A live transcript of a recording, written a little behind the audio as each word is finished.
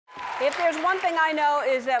If there's one thing I know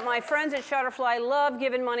is that my friends at Shutterfly love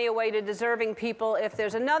giving money away to deserving people. If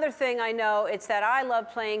there's another thing I know, it's that I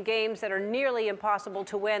love playing games that are nearly impossible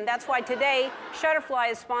to win. That's why today,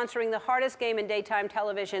 Shutterfly is sponsoring the hardest game in daytime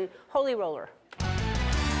television, Holey Roller.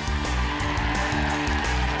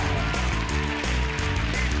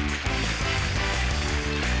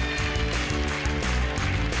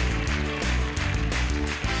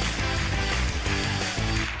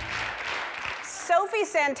 Sophie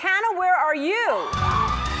Santana, where are you?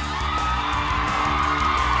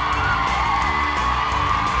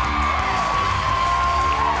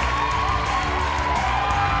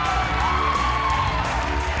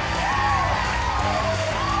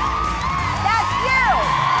 That's you!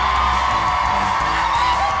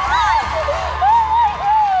 Hi!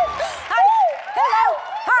 Hi! Hello!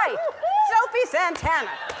 Hi! Sophie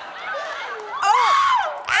Santana. Oh!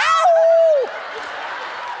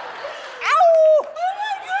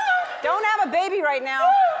 Don't have a baby right now.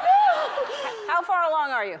 How far along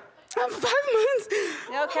are you? I'm 5 months.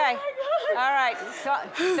 Okay. All right.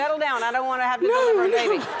 Settle down. I don't want to have to deliver a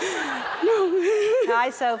baby. No. Hi,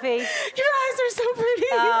 Sophie. Your eyes are so pretty.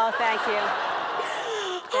 Oh, thank you.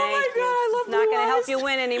 Oh my God, I love It's not going to help you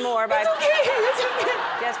win anymore. It's okay. It's okay.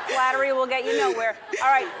 Just flattery will get you nowhere. All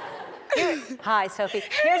right. Hi, Sophie.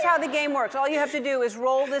 Here's how the game works. All you have to do is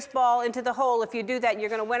roll this ball into the hole. If you do that, you're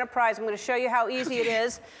going to win a prize. I'm going to show you how easy it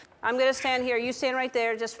is. I'm going to stand here. You stand right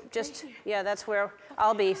there. Just yeah, that's where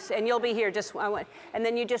I'll be. And you'll be here. And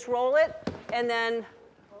then you just roll it. And then,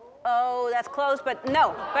 oh, that's close. But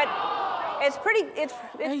no. But it's pretty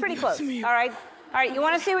close. All right. All right. You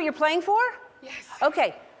want to see what you're playing for? Yes.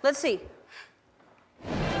 Okay. Let's see.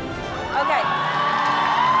 Okay.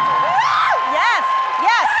 Yes.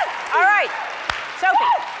 Yes. All right. Sophie.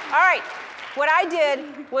 All right. What I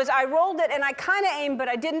did was I rolled it and I kind of aimed, but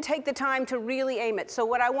I didn't take the time to really aim it. So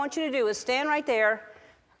what I want you to do is stand right there,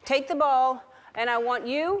 take the ball, and I want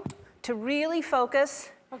you to really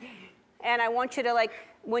focus. Okay. And I want you to, like,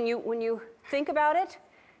 when you think about it.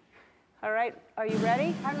 All right. Are you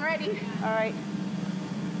ready? I'm ready. All right.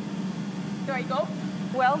 Do I go?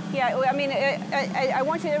 Well, yeah. I mean, I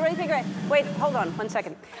want you to really think about it. Wait. Hold on. 1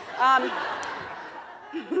 second.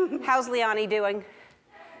 How's Liani doing?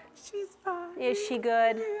 She's fine. Is she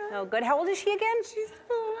good? Yeah. Oh, good. How old is she again? She's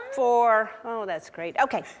 4. 4. Oh, that's great.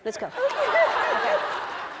 Okay, let's go. Okay.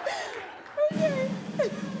 Okay.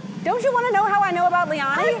 Don't you want to know how I know about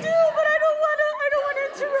Liani? I do, but I don't want to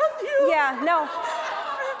interrupt you. Yeah, no.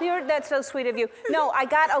 That's so sweet of you. No, I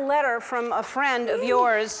got a letter from a friend of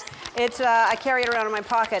yours. I carry it around in my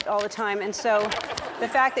pocket all the time, and so the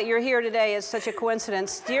fact that you're here today is such a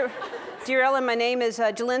coincidence. Dear Ellen, my name is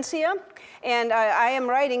Jalincia, and I am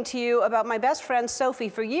writing to you about my best friend, Sophie.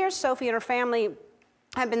 For years, Sophie and her family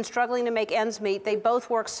have been struggling to make ends meet. They both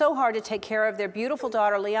work so hard to take care of their beautiful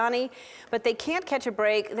daughter, Liani, but they can't catch a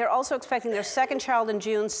break. They're also expecting their second child in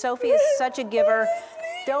June. Sophie is such a giver.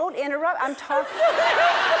 Don't interrupt. I'm talking.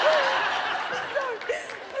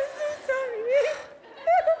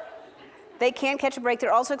 They can't catch a break.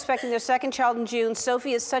 They're also expecting their second child in June.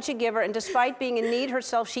 Sophie is such a giver, and despite being in need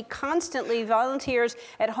herself, she constantly volunteers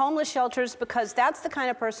at homeless shelters because that's the kind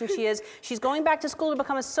of person she is. She's going back to school to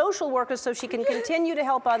become a social worker so she can continue to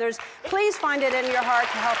help others. Please find it in your heart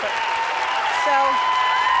to help her. So,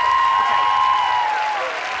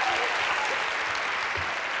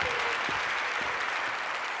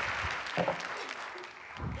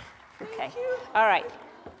 okay. All right.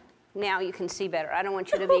 Now you can see better. I don't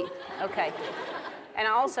want you to be, okay. And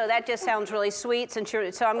also, that just sounds really sweet, so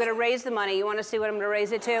I'm going to raise the money. You want to see what I'm going to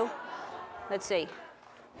raise it to? Let's see.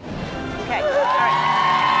 Okay, all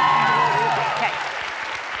right.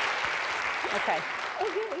 Okay. Okay.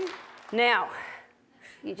 Now,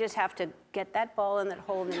 you just have to get that ball in that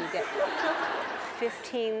hole, and then you get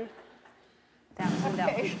 $15,000.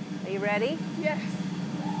 Okay. Are you ready? Yes.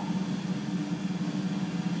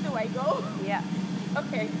 Do I go? Yeah.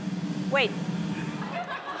 Okay. Wait.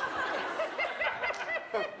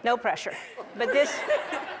 No pressure. But this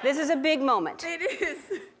is a big moment. It is.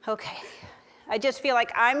 Okay. I just feel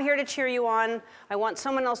like I'm here to cheer you on. I want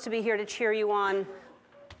someone else to be here to cheer you on.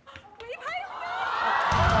 Wait, hi.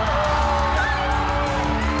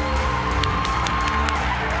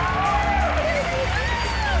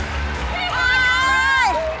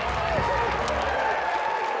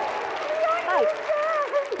 Hi.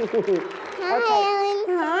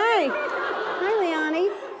 Hi. Hi, Liani.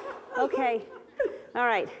 Okay. All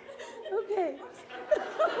right. Okay.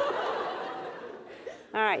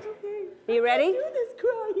 All right. Are you ready?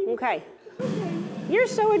 Crying. Okay. Okay. You're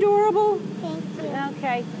so adorable. Thank you.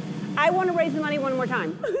 Okay. I want to raise the money one more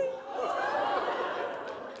time.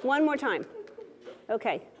 One more time.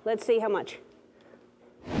 Okay, let's see how much.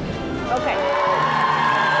 Okay.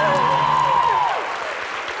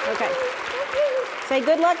 Okay. Say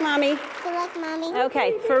good luck, Mommy. Good luck, Mommy.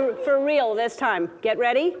 Okay, for real this time. Get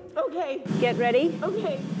ready. Okay. Get ready.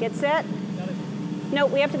 Okay. Get set. No,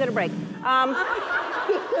 we have to go to break. All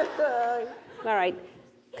right.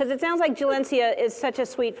 Because it sounds like Jalincia is such a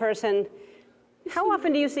sweet person. How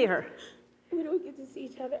often do you see her? We don't get to see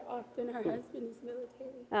each other often. Her husband is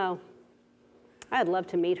military. Oh. I'd love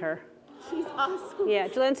to meet her. She's awesome. Yeah,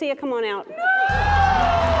 Jalincia, come on out.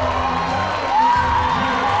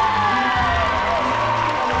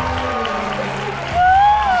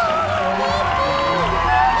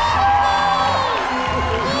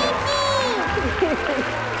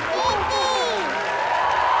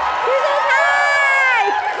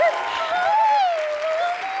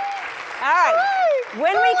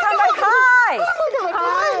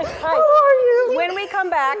 When we come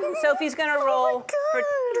back, Sophie's going to roll for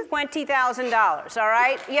 $20,000, all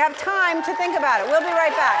right? You have time to think about it. We'll be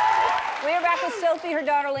right back. We are back with Sophie, her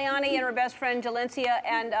daughter Liani, and her best friend Jalincia.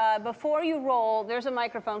 And before you roll, there's a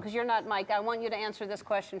microphone, because you're not Mike. I want you to answer this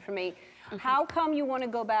question for me. Okay. How come you want to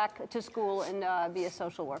go back to school and be a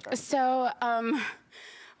social worker? So,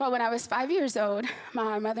 well, when I was 5 years old,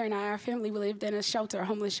 my mother and I, our family, we lived in a shelter, a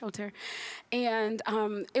homeless shelter. And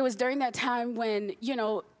it was during that time when, you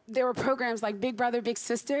know, there were programs like Big Brother, Big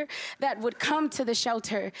Sister that would come to the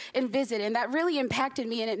shelter and visit, and that really impacted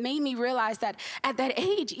me, and it made me realize that at that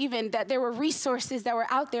age even, that there were resources that were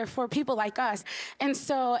out there for people like us. And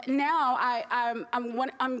so now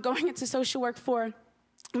I'm going into social work for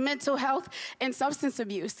mental health and substance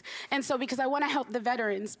abuse. And so because I want to help the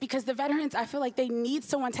veterans, because the veterans, I feel like they need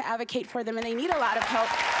someone to advocate for them, and they need a lot of help.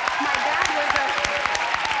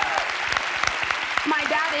 My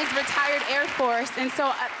dad is retired Air Force, and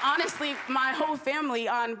so honestly, my whole family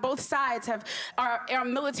on both sides are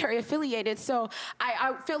military affiliated, so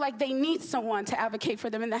I feel like they need someone to advocate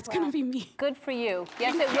for them, and that's going to be me. Good for you.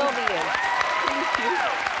 Yes, it will be you. Thank you.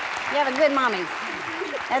 You have a good mommy.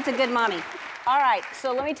 That's a good mommy. All right,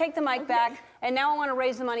 so let me take the mic back, and now I want to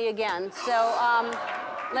raise the money again. So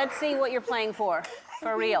let's see what you're playing for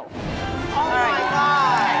real. Oh my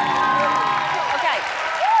God. Okay.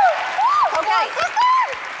 Okay.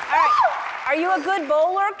 All right. Are you a good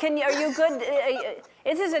bowler? Are you good?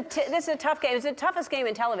 This is a tough game. It's the toughest game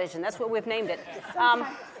in television. That's what we've named it. All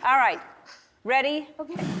right. Ready?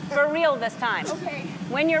 Okay. For real this time. Okay.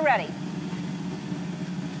 When you're ready.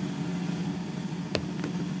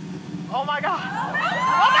 Oh my God. Oh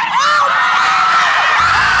my God.